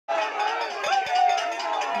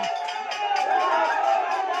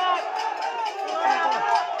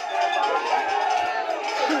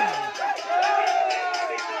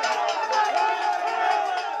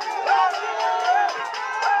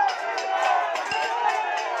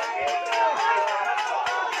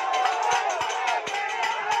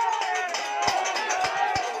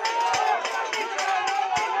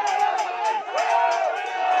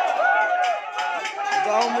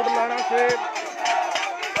से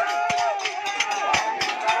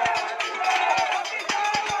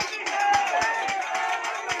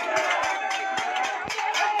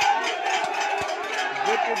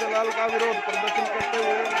जेपी दलाल का विरोध प्रदर्शन करते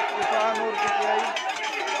हुए किसान और सीपीआई।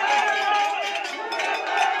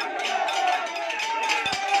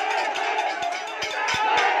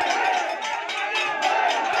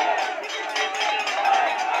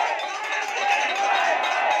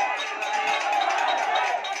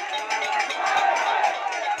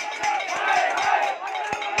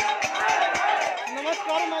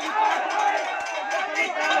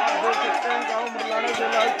 गाँव मुरलाना से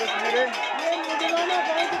लाइव तस्वीरें।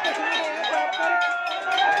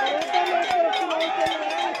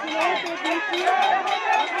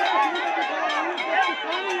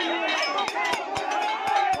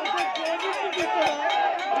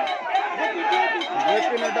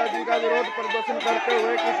 जेपी नड्डा जी का विरोध प्रदर्शन करते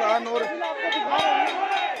हुए किसान और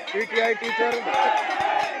पीटीआई टीचर।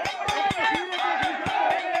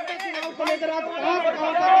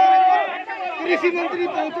 कृषि मंत्री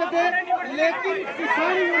पहुंचे थे, लेकिन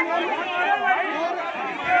किसान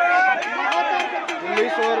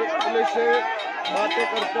पुलिस से बातचीत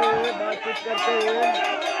करते हुए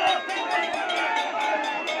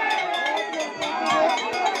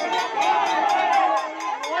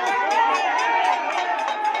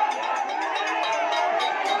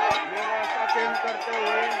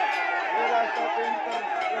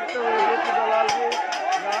जेपी दलाल जी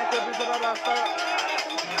यहाँ से दूसरा रास्ता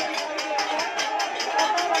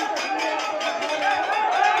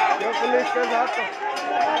जो पुलिस के साथ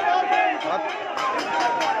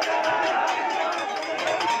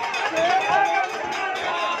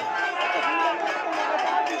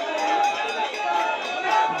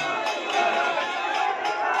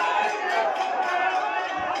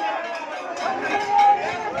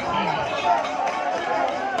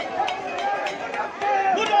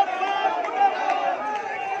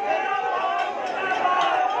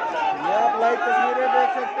लाइव तस्वीरें देख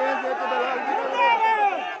सकते हैं। जेपी दलाल जी का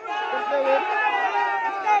विरोध करते हुए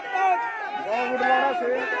गाँव मुरलाना से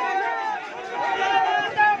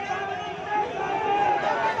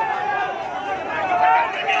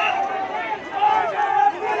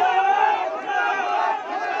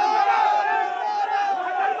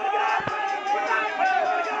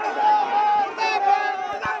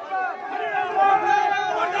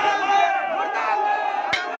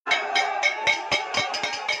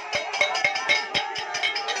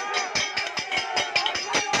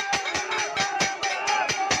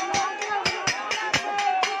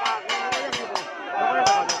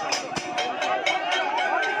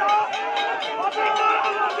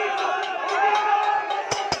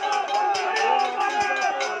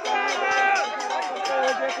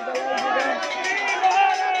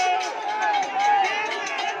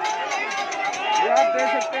आप देख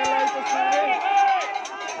सकते हैं लाइव तस्वीरें।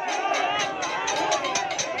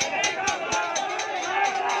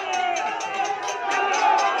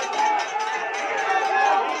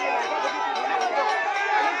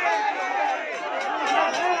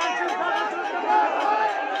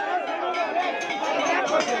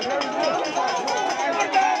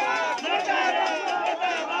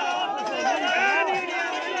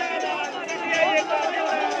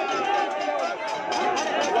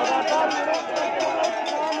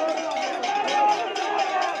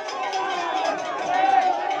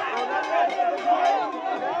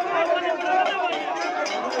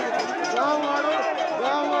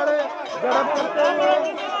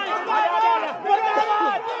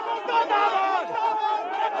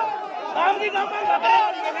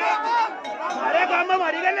 हमारे गांव में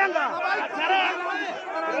मारी गए लेंगा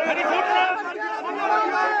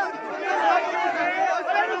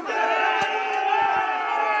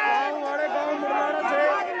गाँव मुरलाना से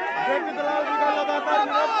जेपी दलाल जी का लगातार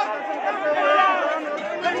विरोध प्रदर्शन करते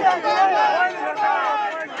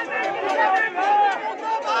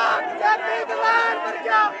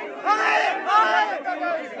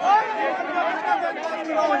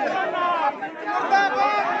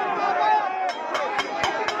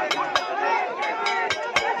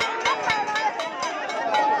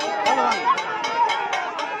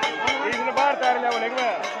बाहर तैयार लिया बोले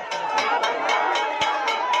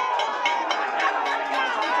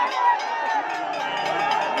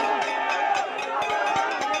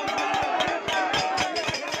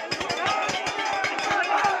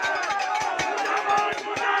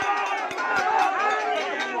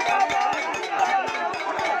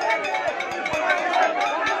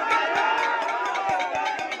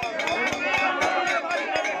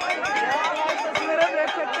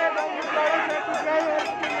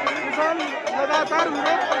लगातार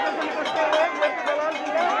विरोध प्रदर्शन करते हुए जेपी दलाल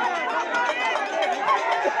जी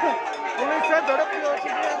से झड़प हो चुकी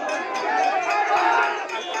है।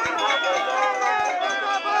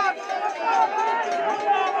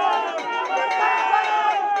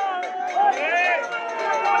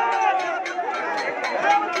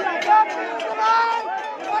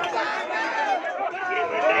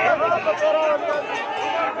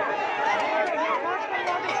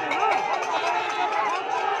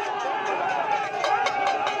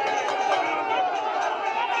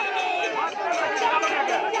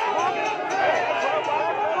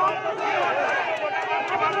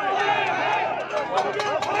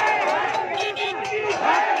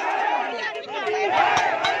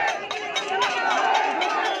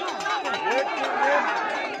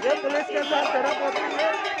 ये पुलिस के साथ झड़प होती है।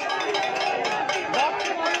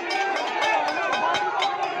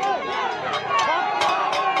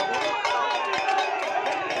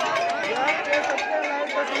 आप देख सकते हैं लाइव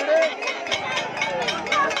तस्वीरें।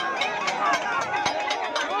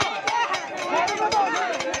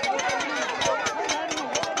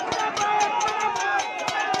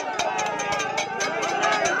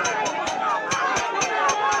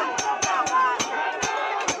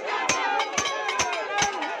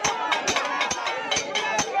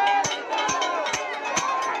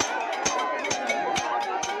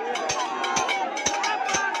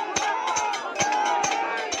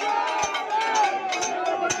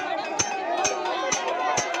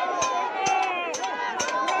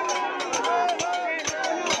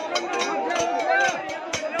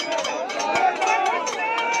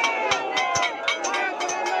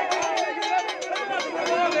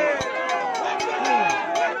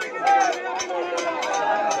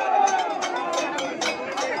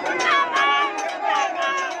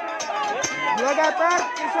 लगातार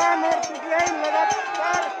किसान और सीपीआई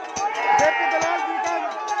लगातार जेपी दलाल जी का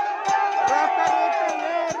रास्ता रोकते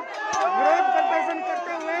हुए और विरोध प्रदर्शन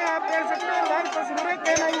करते हुए आप देख सकते हैं लाइव तस्वीरें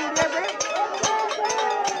K9 मीडिया से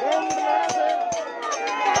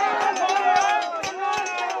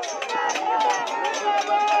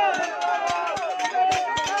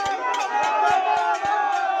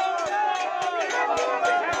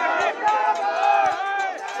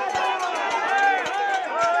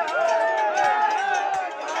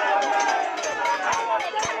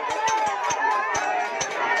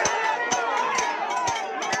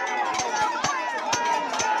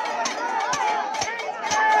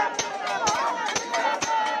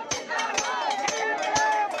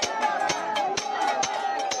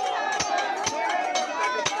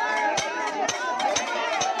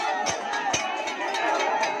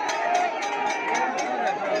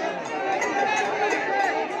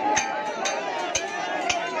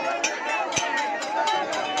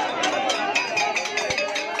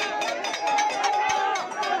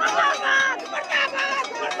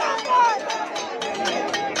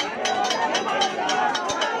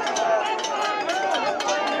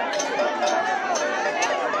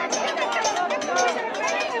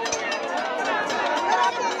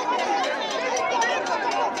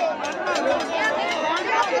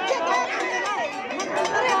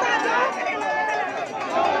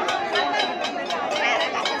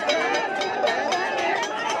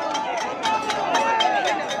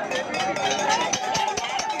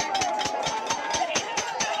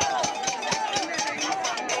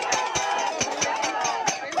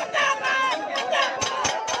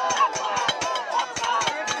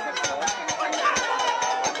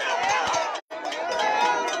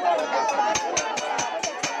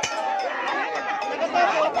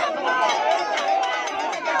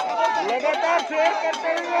लगातार शेयर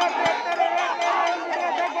करते हुए और देखते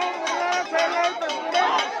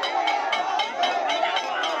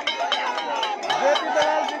जेपी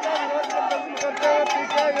दलाल जी का विरोध प्रदर्शन करते हुए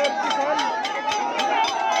सीपीआई और किसान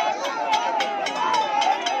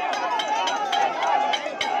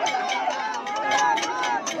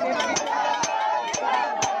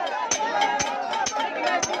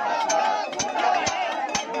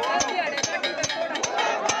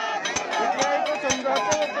सीपीआई को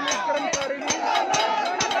समझाते हुए पुलिस कर्मचारी भी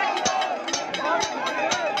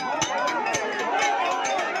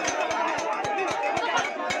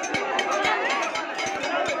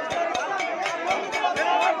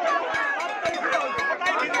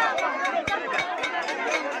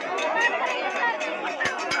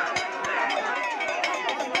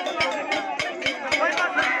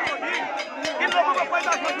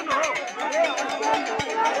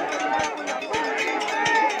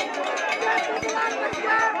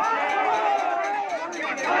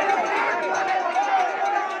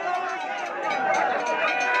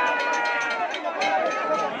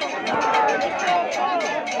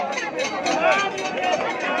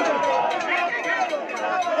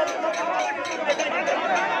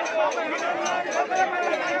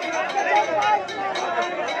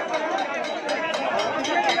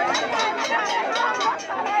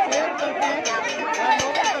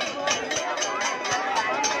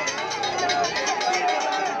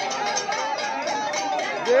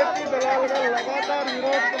जेपी दलाल का लगातार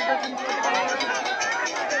विरोध प्रदर्शन करता है।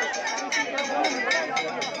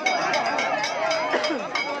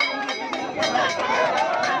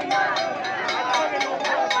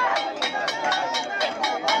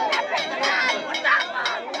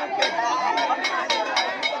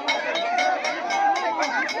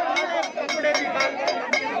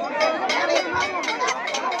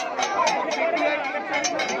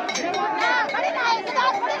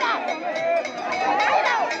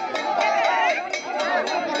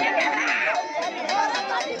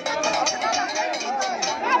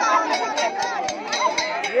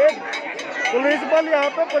 पुलिस बल यहाँ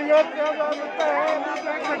पे प्रयोग किया जा सकता है।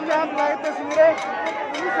 आप लाइव तस्वीरें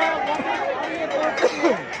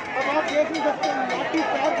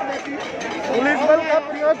पुलिस बल का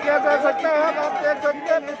प्रयोग किया जा सकता है। आप देख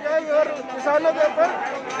सकते हैं पिटाई और किसानों के ऊपर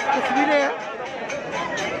तस्वीरें हैं।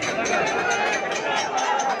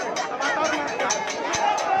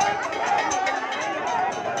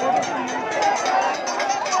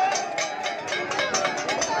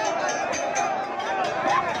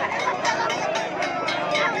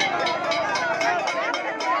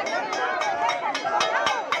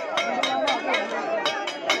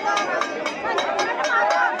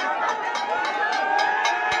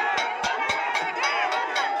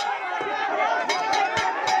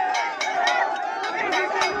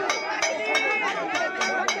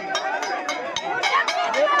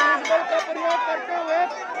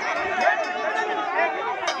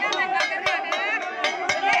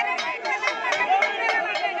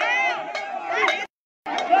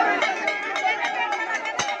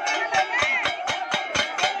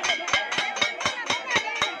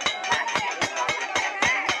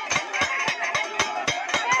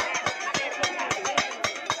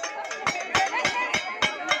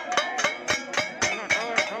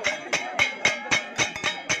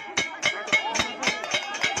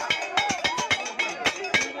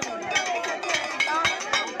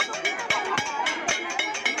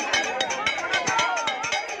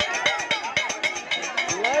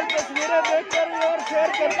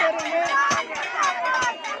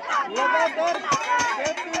 लगातार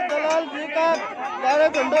जेपी दलाल जी का काले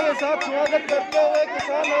झंडों के साथ स्वागत करते हुए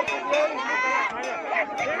किसान और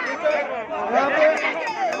यहाँ पे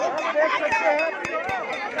देख सकते हैं।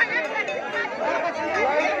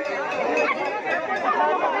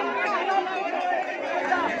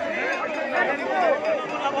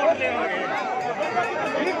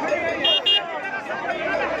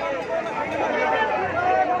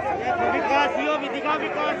 विकास यो भी दिखा,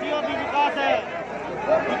 विकास यो भी विकास है,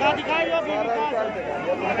 दिखा यो भी विकास है।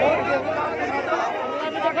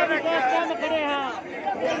 विकास काम खड़े हैं।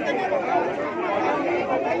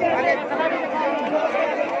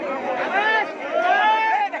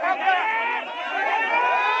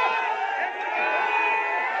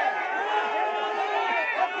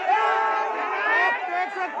 आप देख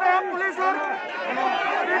सकते हैं पुलिस और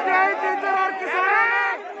पीटीआई टीचर और किसानों ने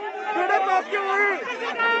पीड़ित आपकी हुई।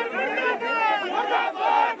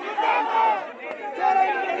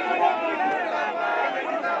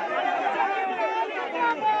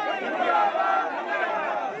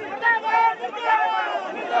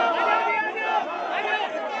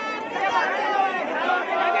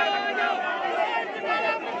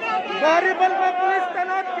 भारी बल में पुलिस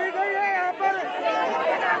तैनात की गई है यहाँ पर।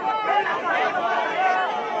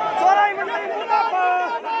 चौराई मंडली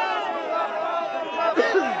मुर्दाबाद।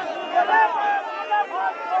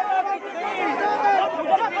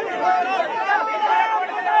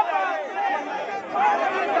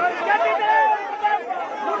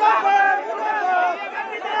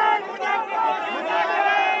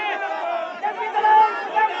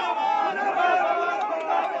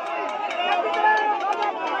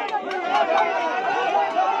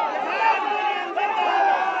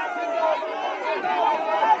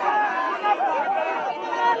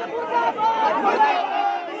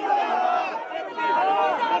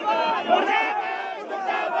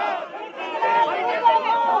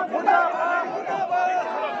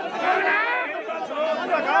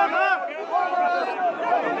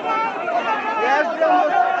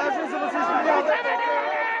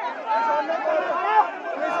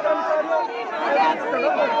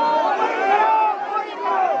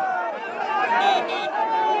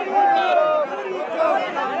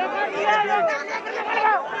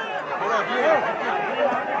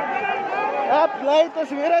 आप लाइव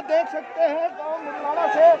तस्वीरें देख सकते हैं गांव मिरलाड़ा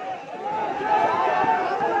से।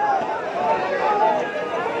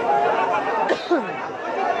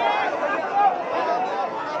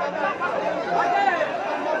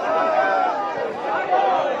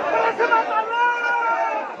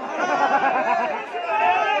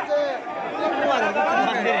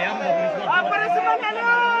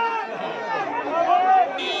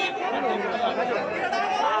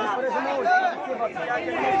 ये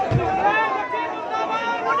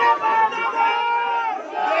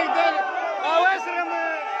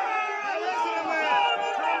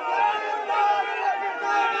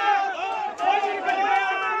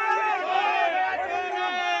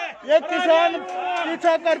किसान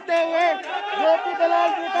पीछा करते हुए जेपी दलाल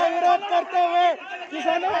जी का विरोध करते हुए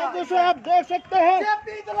किसानों को गुस्सा आप देख सकते हैं।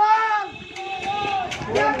 जेपी दलाल,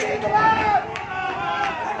 जेपी दलाल,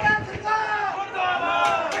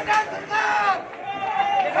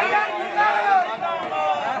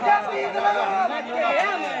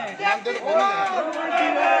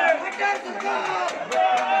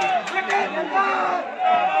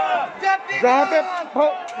 जहाँ पे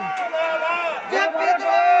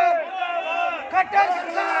खट्टर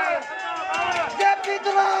सरकार, जेपी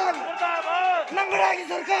दलाल, लंगड़ा की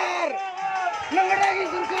सरकार, लंगड़ा की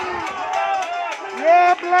सरकार। ये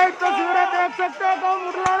आप लाइव तस्वीरें देख सकते हैं गाँव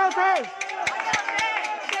मुरलाना से।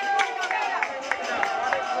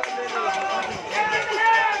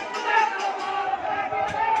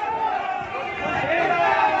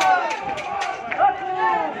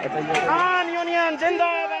 किसान यूनियन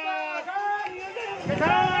जिंदाबाद,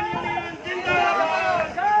 किसान यूनियन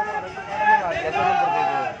जिंदाबाद,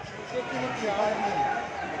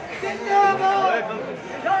 जिंदाबाद,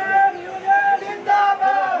 किसान यूनियन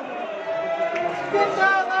जिंदाबाद,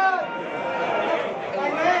 जिंदाबाद।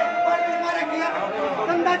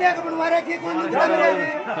 धंधा देख बनवा रखी कौन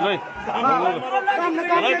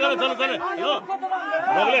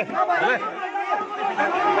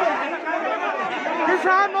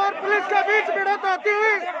किसान और पुलिस के बीच भिड़ंत होती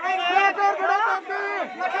हुई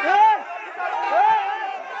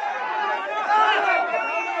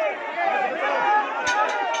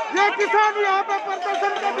ये किसान यहाँ पे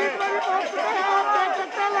प्रदर्शन के बीच में भी पहुंच चुके हैं। आप देख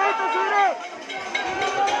सकते हैं लाइव तस्वीरें।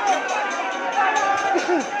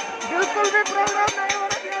 बिल्कुल भी प्रोग्राम नहीं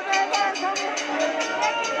होने दिया जाएगा।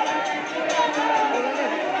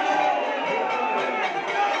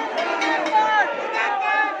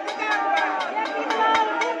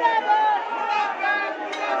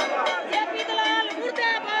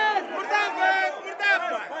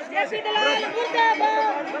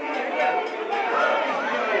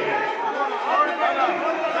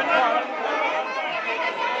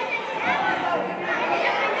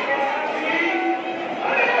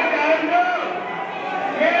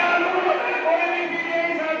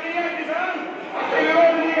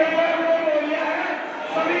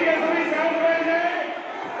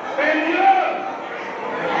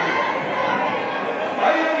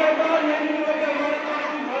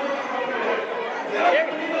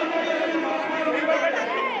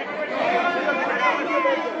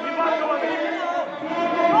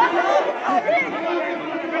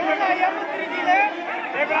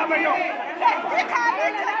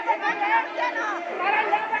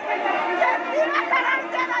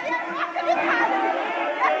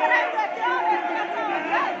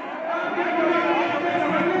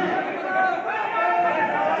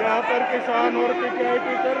 यहाँ पर किसान और पीटीआई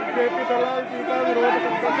टीचर जेपी दलाल जी का विरोध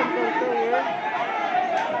प्रदर्शन करते हुए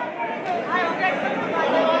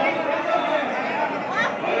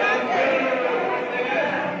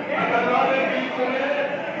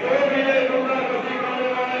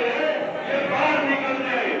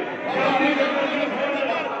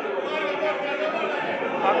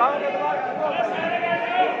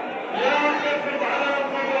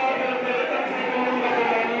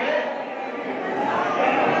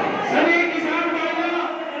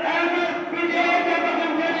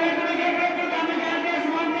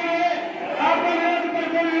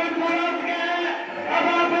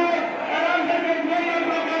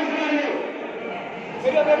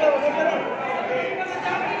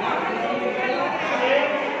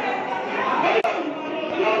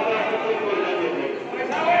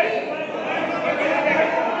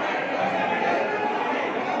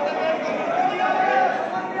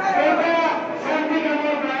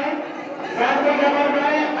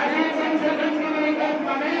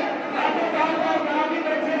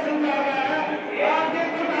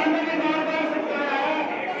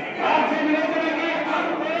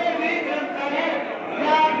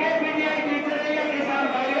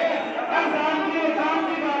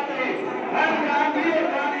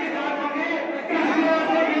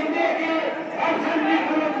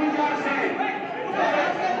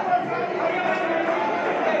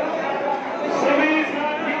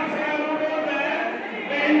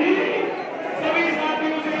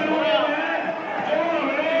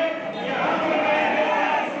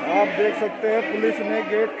आप देख सकते हैं पुलिस ने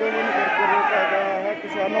गेट को बंद करके रोका गया है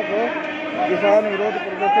किसानों को। किसान विरोध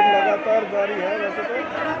प्रदर्शन लगातार जारी है। वैसे तो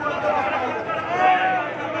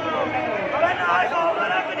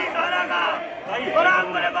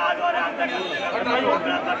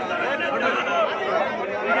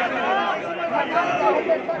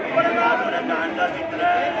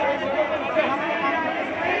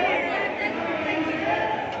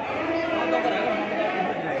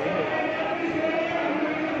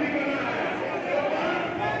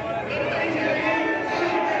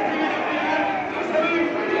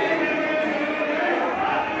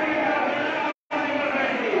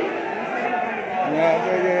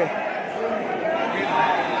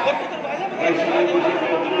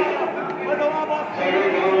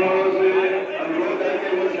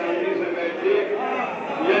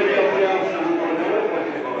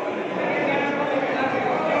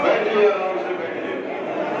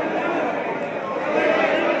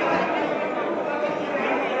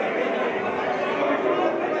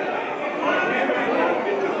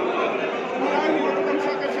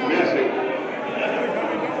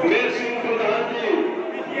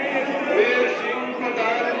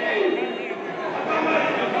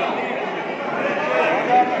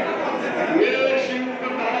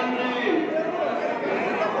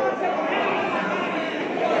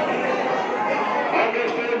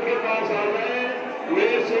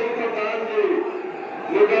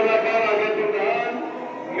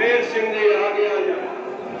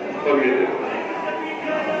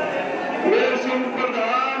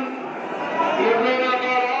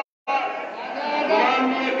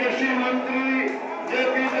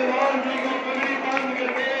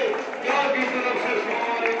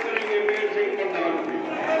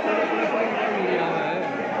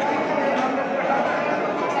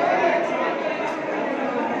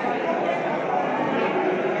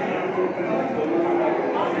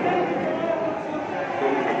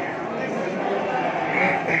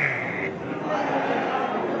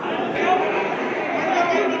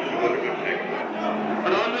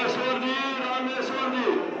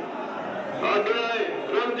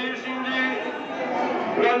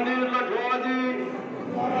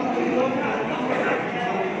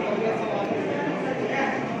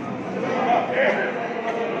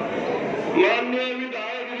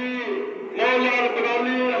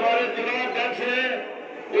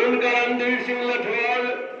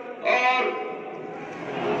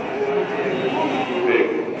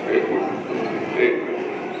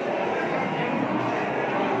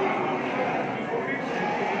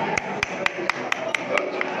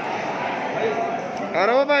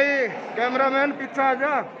अरे भाई कैमरामैन पीछे आ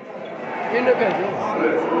जा।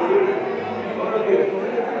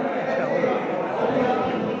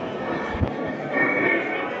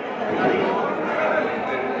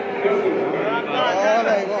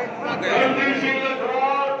 रणधीर सिंह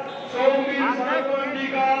राठौर सोमवीर साहिब जी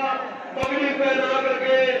का पगड़ी पहना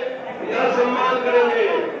करके यह सम्मान करेंगे।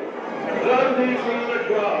 रणधीर सिंह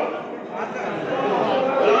राठौर,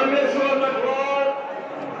 रामेश्वर राठौर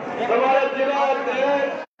हमारे जिला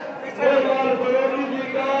अध्यक्ष बरोली जी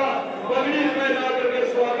का पगड़ी पहना करके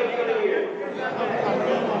स्वागत करेंगे।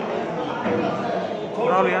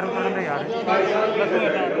 यार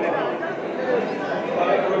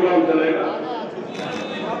प्रोग्राम चलेगा।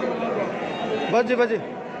 बजे बजे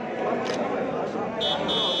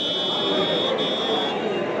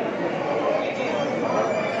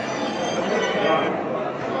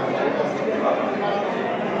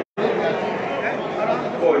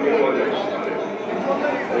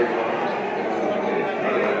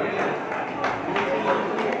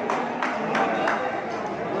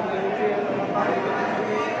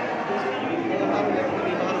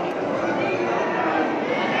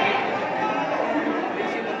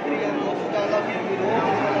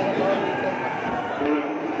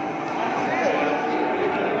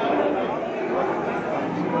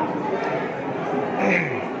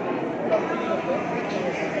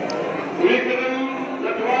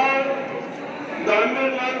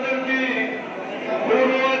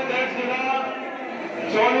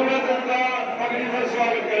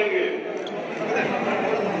स्वागत करेंगे।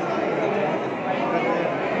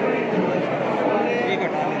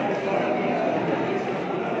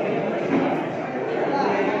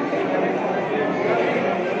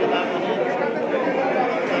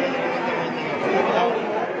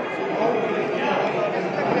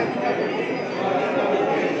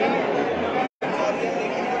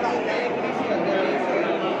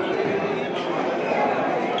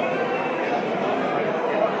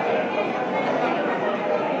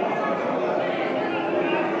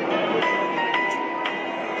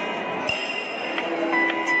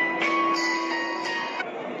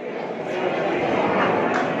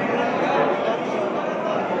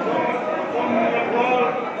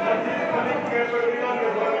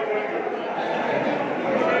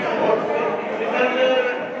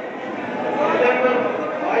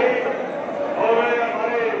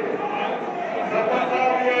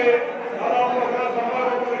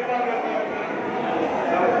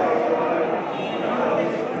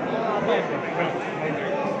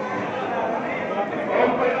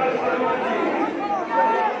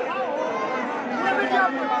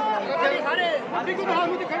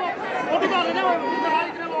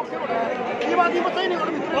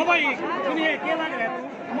 ओ भाई सुनिए क्या लग रहा है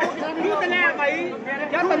तू तो ले भाई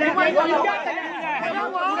क्या तो ले भाई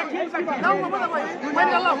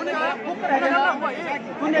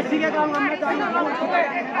तूने सीखे काम में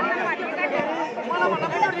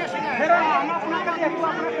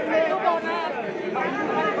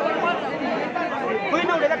कोई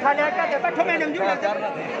ना उधर खा ले क्या बैठो मैं जमजू भाई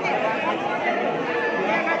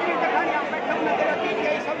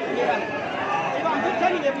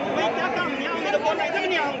क्या काम नहीं आऊंगे तो बोलना इधर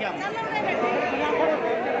नहीं आऊंगे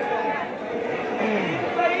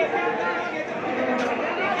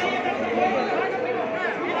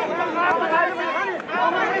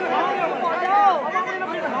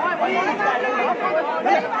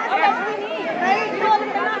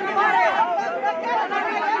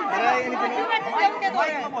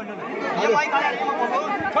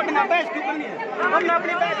छोटे ना बैठ क्यों करनी है हम ना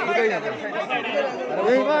अपनी बैठ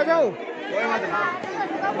यहीं आ जाओ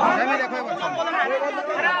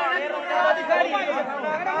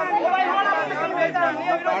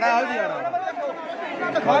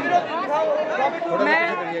मैं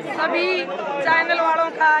सभी चैनल वालों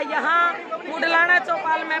का यहाँ मुडलाना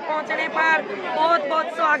चौपाल में पहुँचने पर बहुत बहुत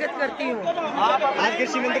स्वागत करती हूँ। आज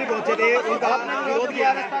कृषि मंत्री पहुंचे थे उनका विरोध किया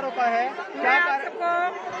है मैं आप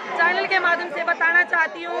सबको चैनल के माध्यम से बताना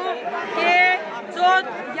चाहती हूँ कि जो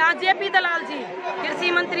यहाँ जेपी दलाल जी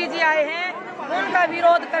कृषि मंत्री जी आए हैं उनका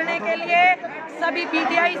विरोध करने के लिए सभी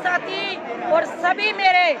पीटीआई साथी और सभी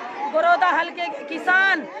मेरे बड़ौदा हलके के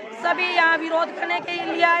किसान सभी यहाँ विरोध करने के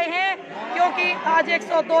लिए आए हैं क्योंकि आज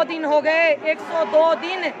 102 दिन हो गए। 102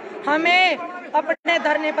 दिन हमें अपने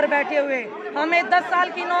धरने पर बैठे हुए हमें 10 साल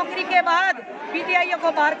की नौकरी के बाद पीटीआई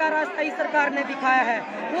को बाहर का रास्ता इस सरकार ने दिखाया है।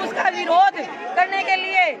 उसका विरोध करने के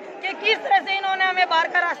लिए कि किस तरह से इन्होंने हमें बाहर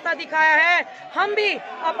का रास्ता दिखाया है हम भी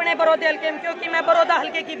अपने बड़ौदा हल्के में क्योंकि मैं बड़ौदा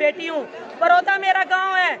हल्के की बेटी हूँ बड़ौदा मेरा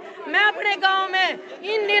गांव है मैं अपने गांव में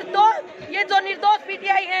इन ये जो निर्दोष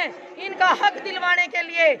पीटीआई हैं इनका हक दिलवाने के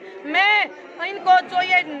लिए मैं इनको जो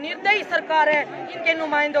ये निर्दयी सरकार है इनके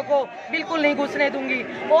नुमाइंदों को बिल्कुल नहीं घुसने दूंगी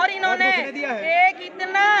और इन्होंने एक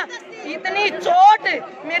इतनी चोट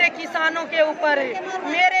मेरे किसानों के ऊपर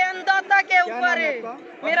मेरे अन्नदाता के ऊपर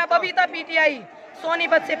मेरा बबीता पीटीआई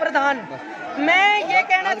सोनीपत से प्रधान मैं ये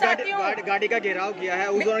कहना चाहती हूँ गाड़ी का घेराव किया है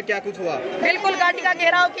उस दौरान क्या कुछ हुआ बिल्कुल गाड़ी का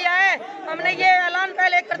घेराव किया है हमने ये ऐलान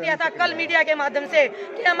पहले कर दिया था कल मीडिया के माध्यम से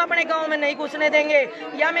कि हम अपने गांव में नहीं घुसने देंगे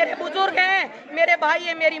या मेरे बुजुर्ग हैं मेरे भाई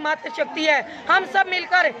है मेरी मातृशक्ति है हम सब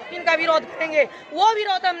मिलकर इनका विरोध करेंगे वो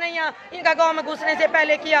विरोध हमने यहाँ इनका गांव में घुसने से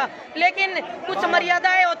पहले किया लेकिन कुछ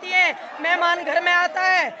मर्यादाएं होती हैं मेहमान घर में आता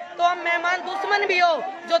है तो हम मेहमान दुश्मन भी हो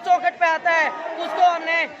जो चौखट पे आता है उसको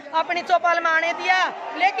हमने अपनी चौपाल में आने दिया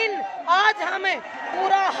लेकिन आज हम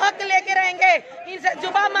पूरा हक लेके रहेंगे इनसे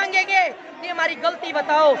जुबान मांगेंगे कि हमारी गलती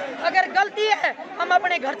बताओ अगर गलती है हम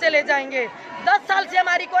अपने घर चले जाएंगे 10 साल से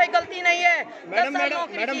हमारी कोई गलती नहीं है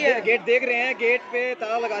मैडम गेट देख रहे हैं गेट पे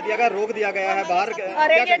ताला लगा दिया गया रोक दिया गया है बाहर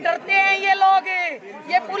अरे ये डरते हैं ये लोग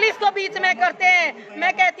ये पुलिस को बीच में करते हैं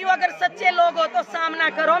मैं कहती हूँ अगर सच्चे लोग हो तो सामना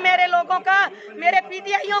करो मेरे लोगों का मेरे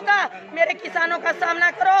पीटीआईओं का मेरे किसानों का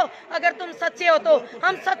सामना करो अगर तुम सच्चे हो तो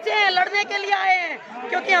हम सच्चे हैं लड़ने के लिए आए हैं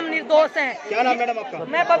क्योंकि हम निर्दोष हैं क्या नाम मैडम आपका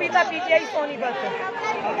मैं बबीता पीटीआई सोनीपत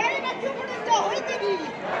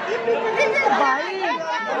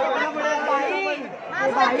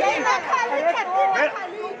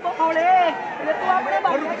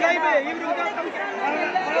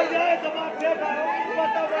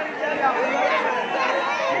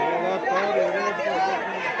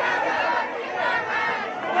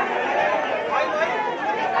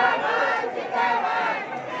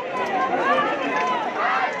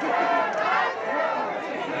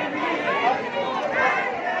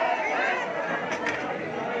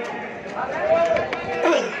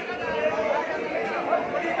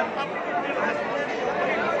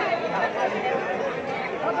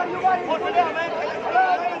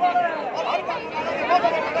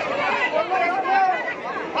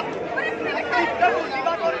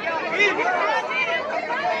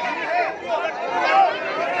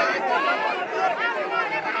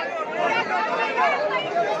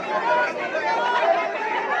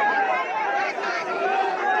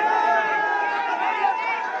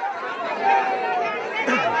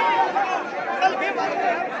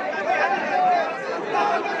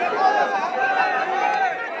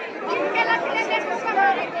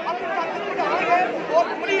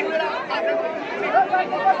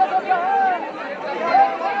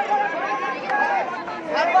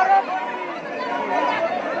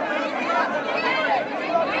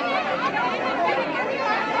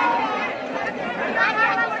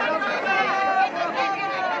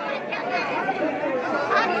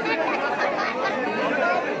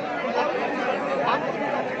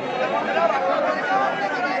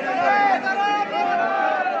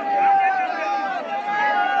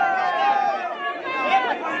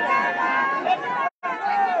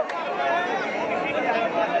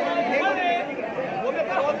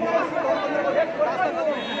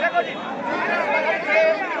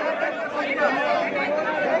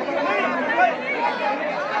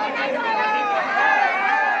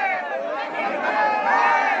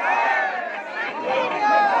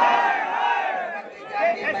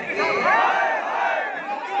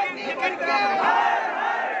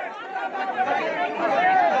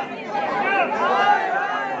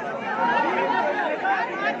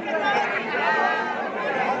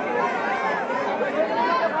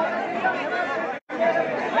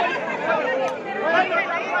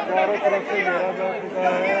तरफ से घेरा जा चुका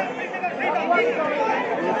है।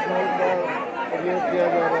 एक साइड का प्रयोग किया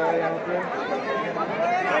जा रहा है यहाँ पे।